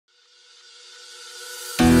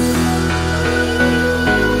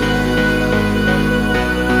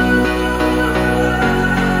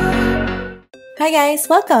Hi guys,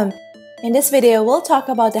 welcome! In this video, we'll talk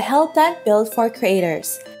about the Hell Plant build for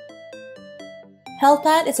creators. Hell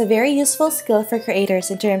Plant is a very useful skill for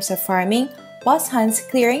creators in terms of farming, boss hunts,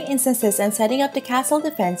 clearing instances, and setting up the castle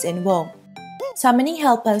defense in WoW. Summoning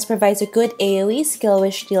Hell Plants provides a good AoE skill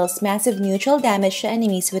which deals massive neutral damage to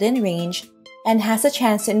enemies within range and has a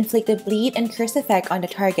chance to inflict a bleed and curse effect on the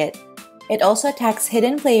target. It also attacks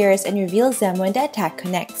hidden players and reveals them when the attack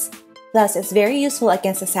connects. Thus, it's very useful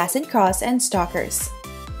against Assassin Cross and Stalkers.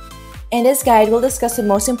 In this guide, we'll discuss the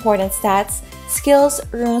most important stats, skills,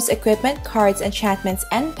 runes, equipment, cards, enchantments,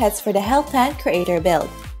 and pets for the Hell Plant creator build.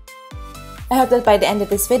 I hope that by the end of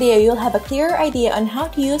this video, you'll have a clearer idea on how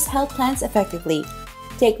to use Hell Plants effectively.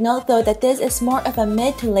 Take note though that this is more of a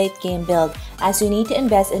mid to late game build, as you need to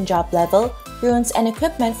invest in job level, runes, and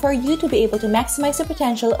equipment for you to be able to maximize the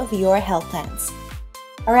potential of your Hell Plants.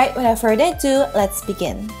 Alright, without further ado, let's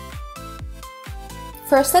begin.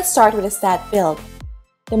 First, let's start with the stat build.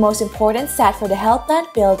 The most important stat for the Hell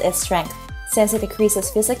Plant build is Strength, since it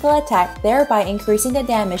increases physical attack, thereby increasing the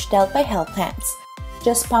damage dealt by Hell Plants.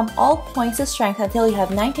 Just pump all points of Strength until you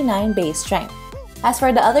have 99 base Strength. As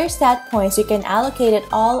for the other stat points, you can allocate it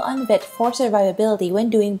all on Vit for survivability when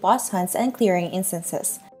doing boss hunts and clearing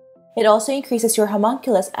instances. It also increases your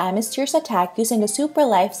Homunculus Amistyrs attack using the Super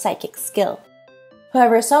Life Psychic skill.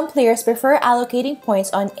 However, some players prefer allocating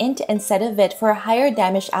points on Int instead of Vit for a higher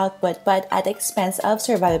damage output but at the expense of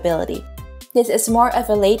survivability. This is more of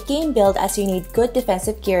a late game build as you need good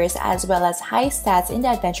defensive gears as well as high stats in the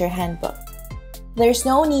Adventure Handbook. There's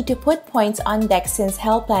no need to put points on deck since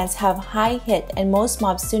Hell Plants have high hit and most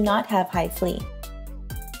mobs do not have high flee.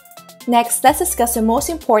 Next, let's discuss the most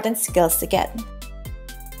important skills to get.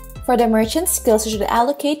 For the merchant skills, you should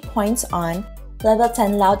allocate points on Level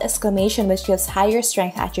 10 Loud Exclamation, which gives higher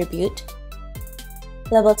strength attribute.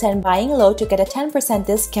 Level 10 Buying Low to get a 10%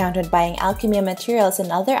 discount when buying alchemy materials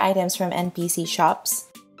and other items from NPC shops.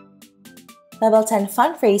 Level 10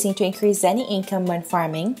 Fundraising to increase any income when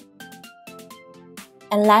farming.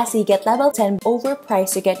 And lastly, get level 10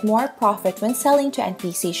 Overpriced to get more profit when selling to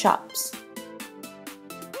NPC shops.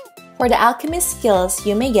 For the alchemist skills,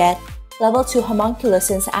 you may get Level 2 Homunculus,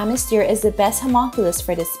 since Amistyr is the best homunculus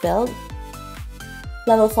for this build.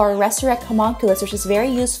 Level 4 Resurrect Homunculus, which is very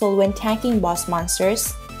useful when tanking boss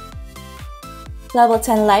monsters. Level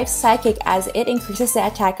 10 Life Psychic, as it increases the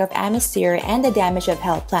attack of Amistyr and the damage of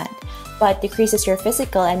Hell Plant, but decreases your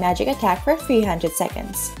physical and magic attack for 300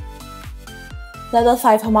 seconds. Level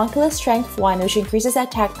 5 Homunculus Strength 1, which increases the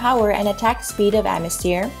attack power and attack speed of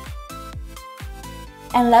Amistyr.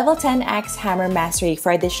 And Level 10 Axe Hammer Mastery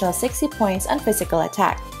for additional 60 points on physical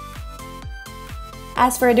attack.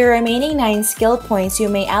 As for the remaining 9 skill points, you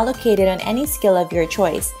may allocate it on any skill of your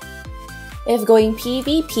choice. If going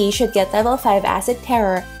PvP, you should get Level 5 Acid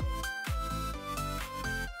Terror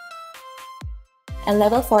and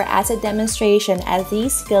Level 4 Acid Demonstration, as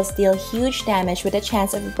these skills deal huge damage with a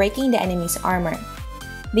chance of breaking the enemy's armor.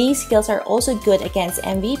 These skills are also good against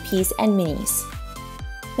MVPs and minis.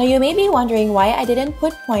 Now you may be wondering why I didn't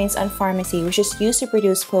put points on Pharmacy, which is used to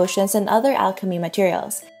produce potions and other alchemy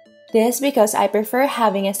materials. This is because I prefer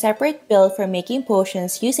having a separate build for making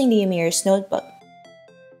potions using the Ymir's Notebook.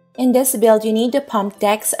 In this build, you need to pump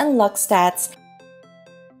Dex and Luck stats,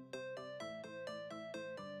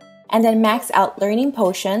 and then max out Learning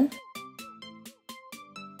Potion,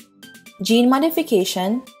 Gene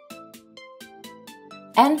Modification,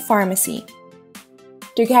 and Pharmacy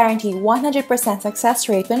to guarantee 100% success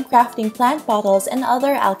rate when crafting plant bottles and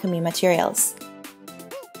other alchemy materials.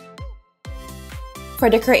 For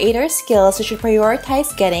the creator skills, you should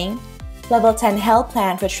prioritize getting Level 10 Hell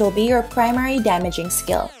Plant, which will be your primary damaging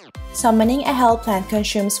skill. Summoning a Hell Plant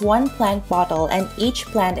consumes 1 plant bottle and each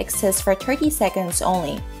plant exists for 30 seconds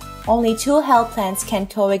only. Only 2 Hell Plants can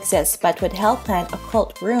coexist, but with Hell Plant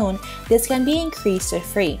Occult Rune, this can be increased to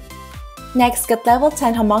 3. Next, get Level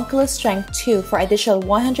 10 Homunculus Strength 2 for additional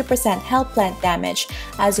 100% Hell Plant damage,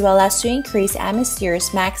 as well as to increase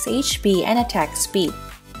Amistyr's max HP and attack speed.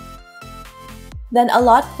 Then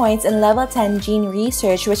allot points in Level 10 Gene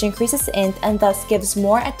Research, which increases Int and thus gives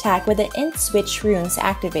more attack with the Int Switch runes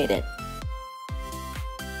activated.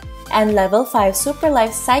 And Level 5 Super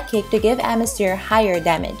Life Psychic to give Amistyr higher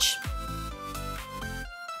damage.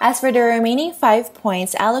 As for the remaining 5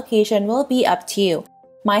 points, allocation will be up to you.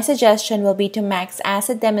 My suggestion will be to max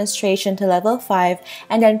Acid Demonstration to Level 5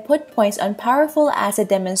 and then put points on Powerful Acid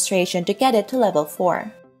Demonstration to get it to Level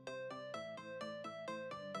 4.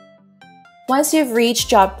 Once you've reached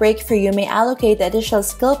Job Breakthrough, you may allocate the additional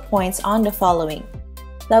skill points on the following: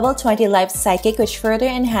 Level 20 Life Psychic, which further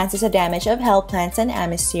enhances the damage of Hell Plants and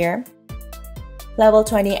Amistyr. Level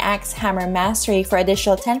 20 Axe Hammer Mastery for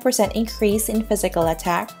additional 10% increase in physical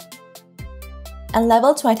attack. And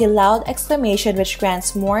level 20 Loud Exclamation, which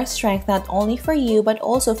grants more strength not only for you but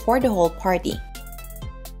also for the whole party.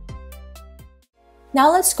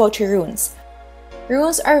 Now let's go to runes.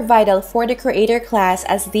 Runes are vital for the creator class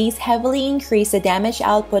as these heavily increase the damage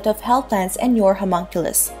output of health plants and your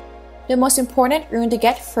homunculus. The most important rune to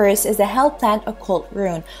get first is the Health Plant Occult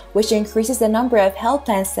rune, which increases the number of health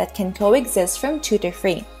plants that can coexist from 2 to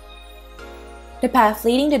 3. The path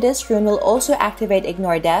leading to this rune will also activate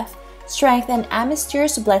Ignore Death, Strength, and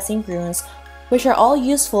Amister's Blessing runes, which are all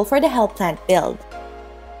useful for the health plant build.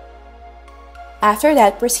 After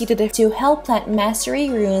that, proceed to the 2 Health Plant Mastery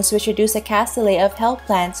runes, which reduce the cast delay of health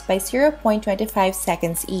plants by 0.25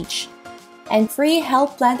 seconds each. And 3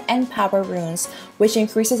 Health Plant and Power runes, which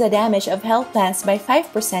increases the damage of health plants by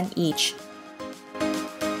 5% each.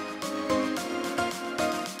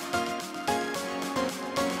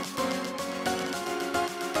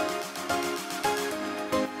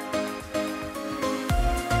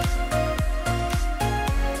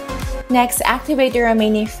 Next, activate the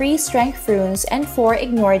remaining 3 Strength runes and 4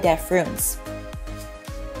 Ignore Death runes.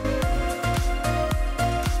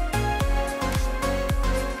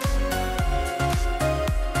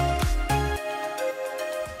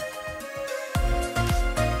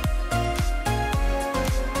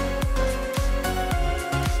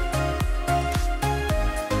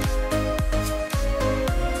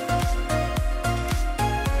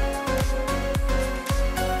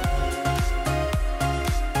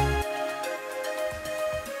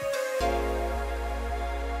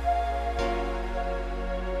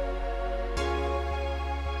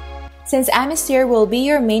 Since Amister will be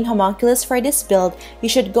your main homunculus for this build, you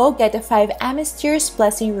should go get the 5 Amister's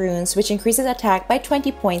Blessing runes, which increases attack by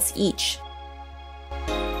 20 points each.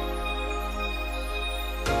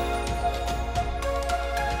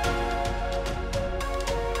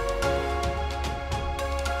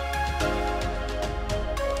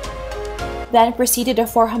 Then proceed to the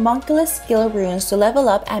 4 Homunculus skill runes to level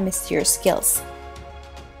up Amister's skills.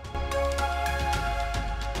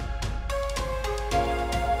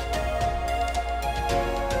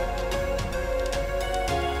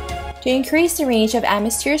 To increase the range of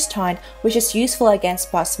Amister's taunt, which is useful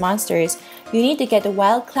against boss monsters, you need to get the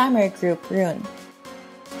Wild Clamor group rune.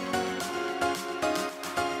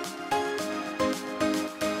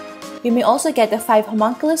 You may also get the 5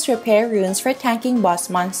 Homunculus Repair runes for tanking boss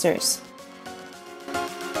monsters.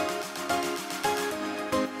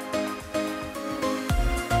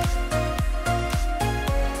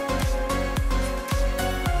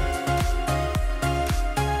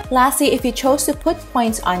 Lastly, if you chose to put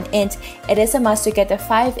points on Int, it is a must to get the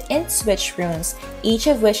 5 Int Switch runes, each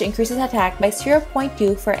of which increases attack by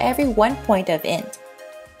 0.2 for every 1 point of Int.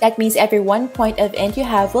 That means every 1 point of Int you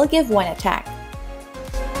have will give 1 attack.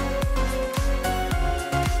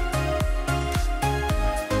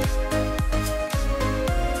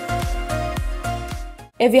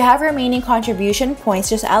 If you have remaining contribution points,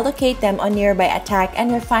 just allocate them on nearby attack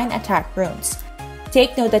and refine attack runes.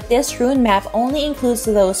 Take note that this rune map only includes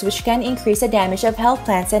those which can increase the damage of health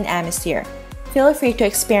plants and Amister. Feel free to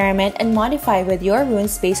experiment and modify with your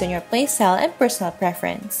runes based on your playstyle and personal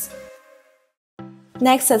preference.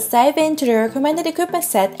 Next, let's dive into the recommended equipment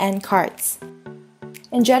set and cards.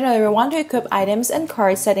 In general, we want to equip items and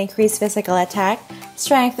cards that increase physical attack,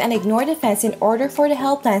 strength, and ignore defense in order for the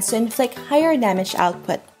health plants to inflict higher damage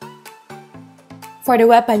output. For the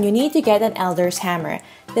weapon, you need to get an Elder's Hammer.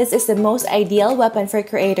 This is the most ideal weapon for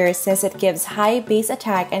creators since it gives high base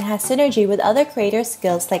attack and has synergy with other creator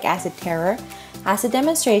skills like Acid Terror, Acid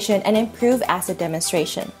Demonstration, and Improve Acid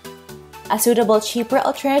Demonstration. A suitable cheaper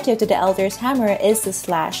alternative to the Elder's Hammer is the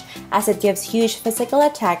Slash, as it gives huge physical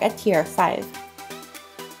attack at tier 5.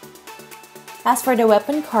 As for the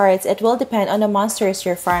weapon cards, it will depend on the monsters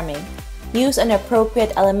you're farming. Use an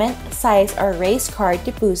appropriate element, size, or race card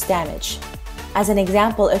to boost damage. As an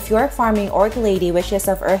example, if you are farming Orc Lady, which is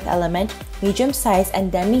of Earth Element, Medium Size, and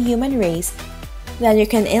Demi-Human Race, then you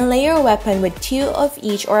can inlay your weapon with 2 of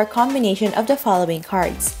each or a combination of the following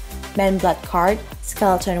cards: Menblood card,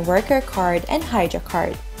 Skeleton Worker card, and Hydra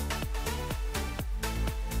card.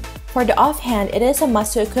 For the offhand, it is a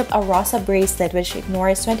must to equip a Rosa Bracelet, which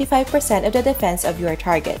ignores 25% of the defense of your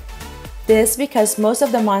target. This because most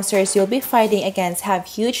of the monsters you'll be fighting against have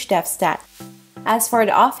huge def stat. As for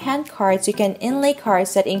the offhand cards, you can inlay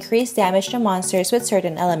cards that increase damage to monsters with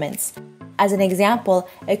certain elements. As an example,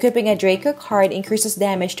 equipping a Draco card increases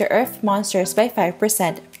damage to earth monsters by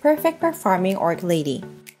 5%, perfect for farming Orc Lady.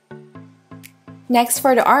 Next,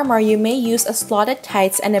 for the armor, you may use a Slotted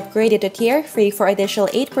Tights and upgrade it to tier 3 for additional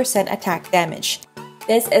 8% attack damage.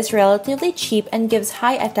 This is relatively cheap and gives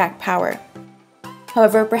high attack power.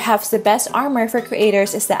 However, perhaps the best armor for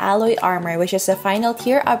creators is the Alloy Armor, which is the final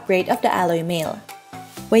tier upgrade of the Alloy Mail.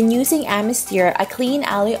 When using Amistyr, a clean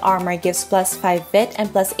Alloy Armor gives plus 5 bit and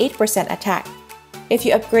plus 8% attack. If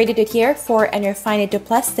you upgrade it to tier 4 and refine it to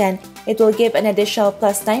plus 10, it will give an additional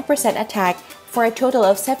plus 9% attack for a total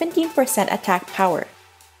of 17% attack power.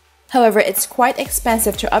 However, it's quite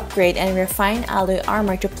expensive to upgrade and refine Alloy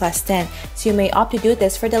Armor to plus 10, so you may opt to do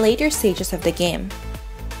this for the later stages of the game.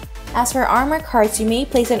 As for armor cards, you may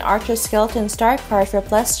place an Archer Skeleton Star card for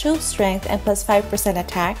plus 2 strength and plus 5%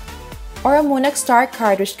 attack, or a Monarch Star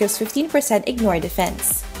card which gives 15% ignore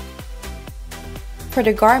defense. For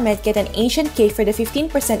the garment, get an Ancient Cape for the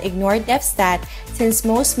 15% ignore def stat since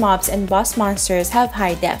most mobs and boss monsters have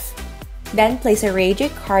high def. Then place a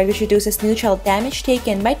Radiant card which reduces neutral damage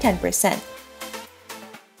taken by 10%.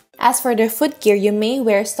 As for the footgear, you may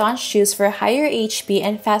wear Staunch Shoes for higher HP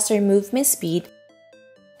and faster movement speed,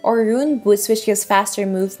 or Rune Boots which gives faster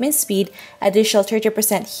movement speed, additional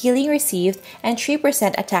 30% healing received, and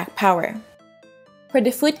 3% attack power. For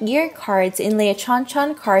the footgear cards, inlay a Chon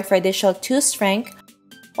card for additional 2 strength,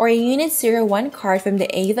 or a Unit 01 card from the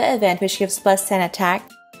Ava event which gives plus 10 attack,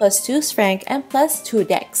 plus 2 strength, and plus 2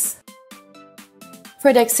 dex.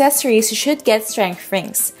 For the accessories, you should get strength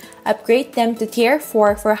rings. Upgrade them to tier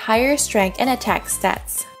 4 for higher strength and attack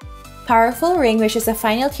stats. Powerful Ring, which is a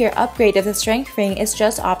final tier upgrade of the Strength Ring, is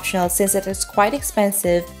just optional since it is quite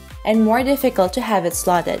expensive and more difficult to have it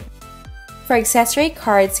slotted. For accessory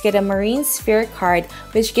cards, get a Marine Sphere card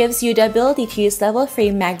which gives you the ability to use Level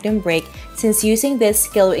 3 Magnum Break since using this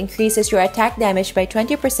skill increases your attack damage by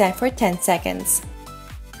 20% for 10 seconds.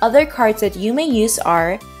 Other cards that you may use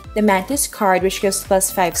are the Mantis card which gives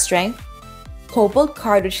plus 5 strength, Kobold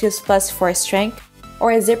card which gives plus 4 strength,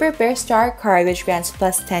 or a Zipper Bear Star card which grants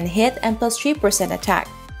plus 10 hit and plus 3% attack.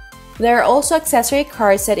 There are also accessory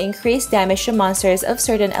cards that increase damage to monsters of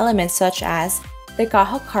certain elements such as the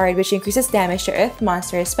Kaho card which increases damage to earth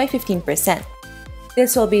monsters by 15%.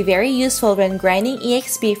 This will be very useful when grinding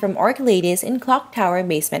EXP from Orc Ladies in Clock Tower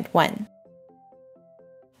Basement 1.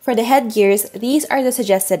 For the headgears, these are the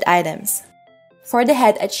suggested items. For the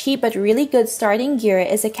head, a cheap but really good starting gear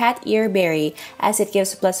is a Cat Ear Berry as it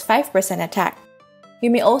gives plus 5% attack. You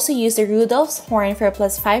may also use the Rudolph's Horn for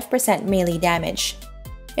plus 5% melee damage.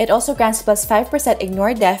 It also grants plus 5%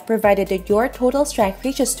 ignore def provided that your total strength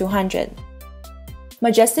reaches 200.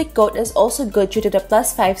 Majestic Goat is also good due to the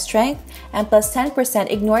plus 5 strength and plus 10%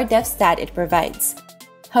 ignore def stat it provides.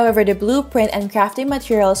 However, the blueprint and crafting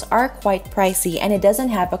materials are quite pricey and it doesn't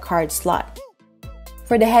have a card slot.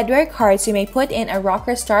 For the headwear cards, you may put in a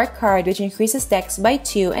Rocker Star card which increases dex by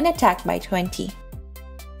 2 and attack by 20.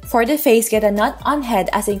 For the face, get a Nut on Head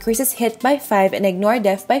as it increases hit by 5 and ignore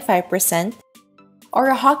def by 5%, or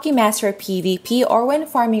a Hockey Mask for PvP or when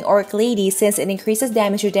farming Orc Lady since it increases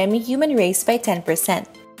damage to demi-human race by 10%.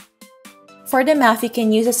 For the mouth, you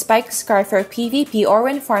can use a Spike Scarf for PvP or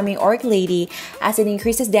when farming Orc Lady as it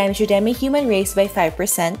increases damage to demi-human race by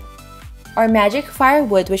 5%, or Magic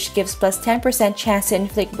Firewood which gives plus 10% chance to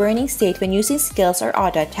inflict Burning State when using skills or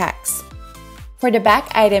auto attacks. For the back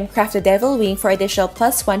item, craft a Devil Wing for additional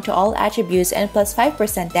plus 1 to all attributes and plus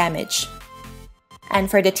 5% damage. And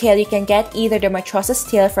for the tail, you can get either the Matrosa's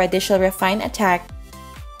Tail for additional refined attack,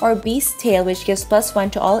 or Beast Tail which gives plus 1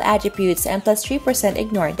 to all attributes and plus 3%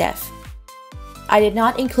 ignore def. I did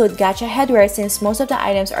not include gacha headwear since most of the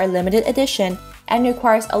items are limited edition and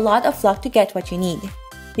requires a lot of luck to get what you need.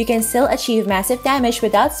 You can still achieve massive damage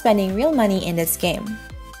without spending real money in this game.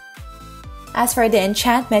 As for the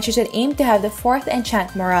enchantment, you should aim to have the 4th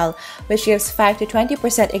enchant Morale, which gives 5 to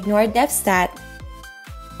 20% ignore def stat,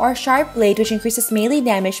 or Sharp Blade which increases melee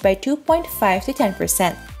damage by 2.5 to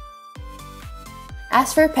 10%.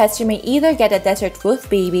 As for pets, you may either get a Desert Wolf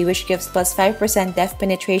Baby which gives plus 5% def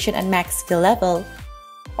penetration at max skill level,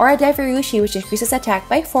 or a Deverushi which increases attack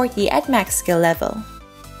by 40 at max skill level.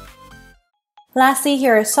 Lastly,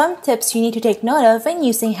 here are some tips you need to take note of when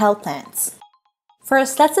using health plants.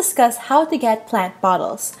 First, let's discuss how to get plant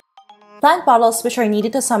bottles. Plant bottles which are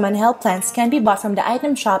needed to summon health plants can be bought from the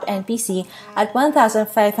item shop NPC at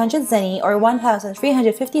 1,500 Zenny or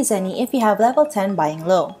 1,350 Zenny if you have level 10 buying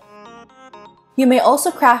low. You may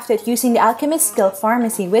also craft it using the Alchemist Skill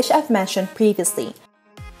Pharmacy which I've mentioned previously.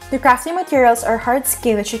 The crafting materials are hard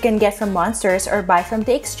skin which you can get from monsters or buy from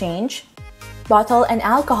the exchange, bottle and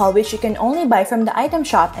alcohol which you can only buy from the item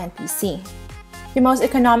shop NPC. The most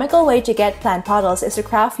economical way to get plant bottles is to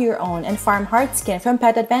craft your own and farm hard skin from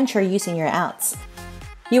Pet Adventure using your outs.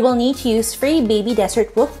 You will need to use free baby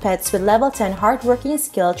desert wolf pets with level 10 hardworking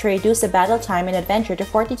skill to reduce the battle time and adventure to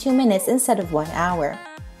 42 minutes instead of 1 hour.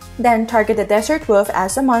 Then target the desert wolf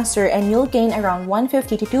as a monster and you'll gain around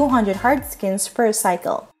 150 to 200 hard skins per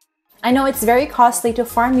cycle. I know it's very costly to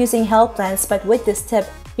farm using health plants, but with this tip,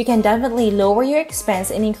 you can definitely lower your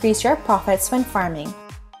expense and increase your profits when farming.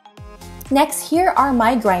 Next, here are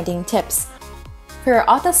my grinding tips. For your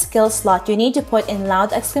auto skill slot, you need to put in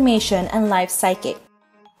loud exclamation and live psychic.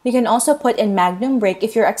 You can also put in Magnum Brick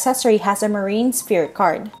if your accessory has a Marine Spirit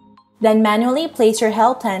card. Then manually place your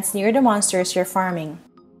health plants near the monsters you're farming.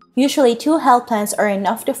 Usually 2 health plants are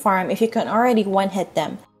enough to farm if you can already one-hit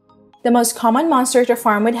them. The most common monster to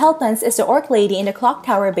farm with health plants is the Orc Lady in the Clock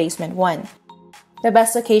Tower Basement 1. The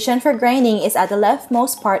best location for grinding is at the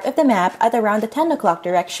leftmost part of the map at around the 10 o'clock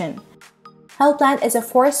direction. Health plant is a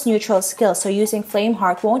force neutral skill, so using Flame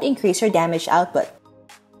Heart won't increase your damage output.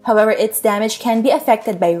 However, its damage can be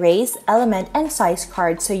affected by race, element, and size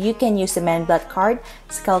cards, so you can use the Man Blood card,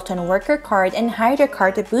 Skeleton Worker card, and Hydra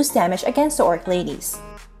card to boost damage against the Orc Ladies.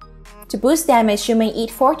 To boost damage, you may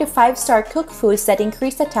eat 4 to 5 star cooked foods that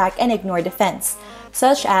increase attack and ignore defense,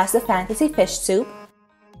 such as the Fantasy Fish Soup,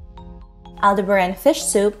 Aldebaran Fish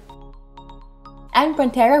Soup, and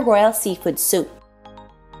Frontera Royal Seafood Soup.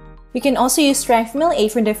 You can also use Strength Meal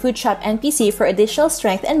 8 from the Food Shop NPC for additional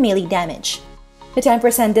strength and melee damage. The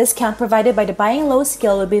 10% discount provided by the Buying Low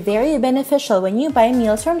skill will be very beneficial when you buy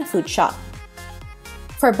meals from the food shop.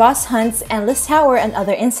 For boss hunts, Endless Tower, and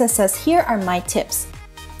other instances, here are my tips.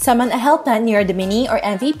 Summon a health plant near the mini or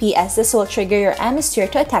MVP, as this will trigger your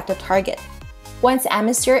Amistyr to attack the target. Once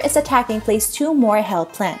Amistyr is attacking, place 2 more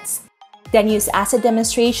health plants. Then use Acid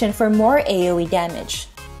Demonstration for more AoE damage.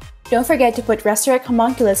 Don't forget to put Resurrect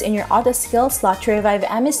Homunculus in your auto skill slot to revive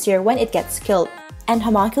Amistyr when it gets killed, and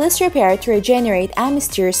Homunculus Repair to regenerate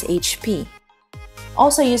Amistyr's HP.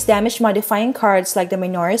 Also use damage modifying cards like the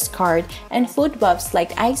Minoris card and food buffs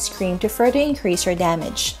like Ice Cream to further increase your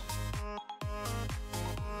damage.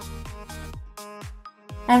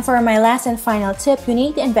 And for my last and final tip, you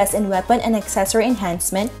need to invest in weapon and accessory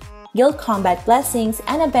enhancement, guild combat blessings,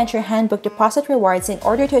 and adventure handbook deposit rewards in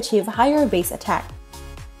order to achieve higher base attack.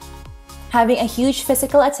 Having a huge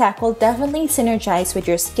physical attack will definitely synergize with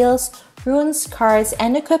your skills, runes, cards,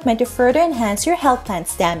 and equipment to further enhance your health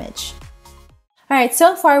plant's damage. Alright,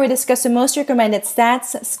 so far we discussed the most recommended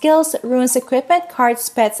stats, skills, runes, equipment, cards,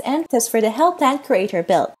 pets, and tips for the health plant creator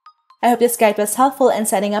build. I hope this guide was helpful in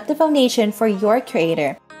setting up the foundation for your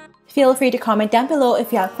creator. Feel free to comment down below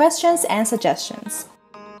if you have questions and suggestions.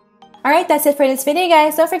 Alright, that's it for this video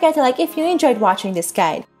guys. Don't forget to like if you enjoyed watching this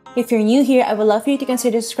guide. If you're new here, I would love for you to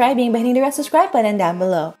consider subscribing by hitting the red subscribe button down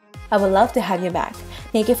below. I would love to have you back.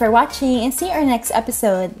 Thank you for watching and see you in our next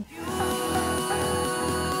episode.